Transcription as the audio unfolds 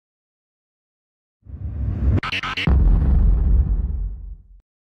Yeah,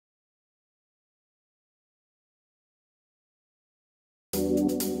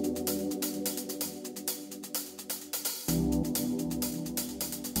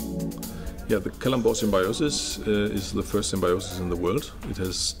 the Kalundborg symbiosis is the first symbiosis in the world. It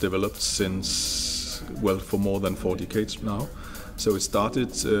has developed since, well, for more than 4 decades now. So it started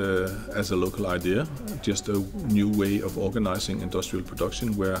as a local idea, just a new way of organizing industrial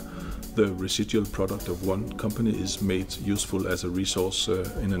production where the residual product of one company is made useful as a resource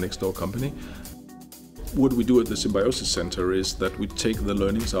in a next door company. What we do at the Symbiosis Center is that we take the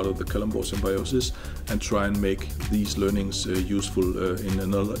learnings out of the Kalundborg symbiosis and try and make these learnings useful in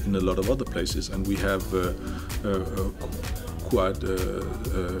a lot of other places. And we have quite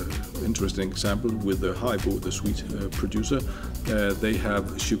interesting example with the Haribo, the sweet producer. They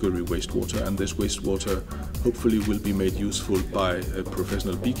have sugary wastewater, and this wastewater hopefully will be made useful by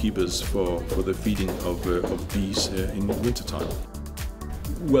professional beekeepers for the feeding of bees in wintertime.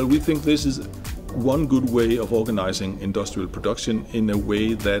 Well, we think this is one good way of organizing industrial production in a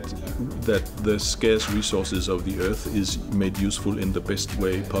way that the scarce resources of the earth is made useful in the best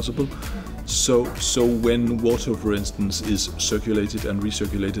way possible. So when water, for instance, is circulated and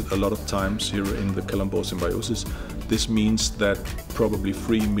recirculated a lot of times here in the Kalundborg symbiosis, this means that probably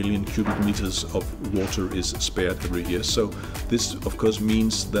 3 million cubic meters of water is spared every year. So this, of course,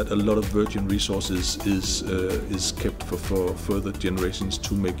 means that a lot of virgin resources is kept for further generations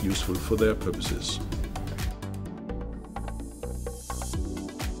to make useful for their purposes.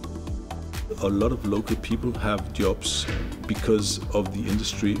 A lot of local people have jobs because of the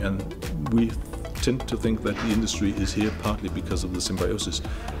industry, and we tend to think that the industry is here partly because of the symbiosis.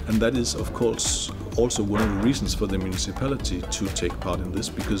 And that is, of course, also one of the reasons for the municipality to take part in this,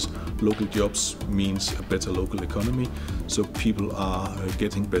 because local jobs means a better local economy. So people are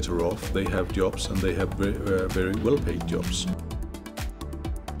getting better off, they have jobs, and they have very well-paid jobs.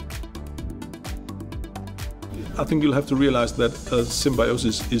 I think you'll have to realize that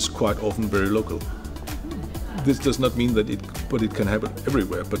symbiosis is quite often very local. This does not mean that it can happen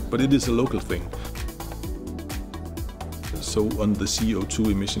everywhere, but it is a local thing. So on the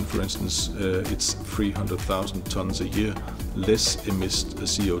CO2 emission, for instance, it's 300,000 tons a year less emissed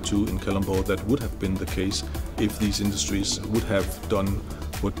CO2 in Kalundborg. That would have been the case if these industries would have done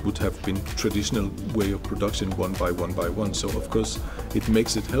what would have been traditional way of production one by one. So of course it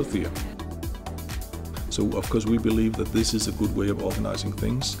makes it healthier. So of course we believe that this is a good way of organizing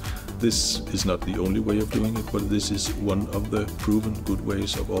things. This is not the only way of doing it, but this is one of the proven good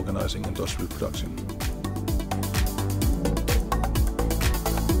ways of organizing industrial production.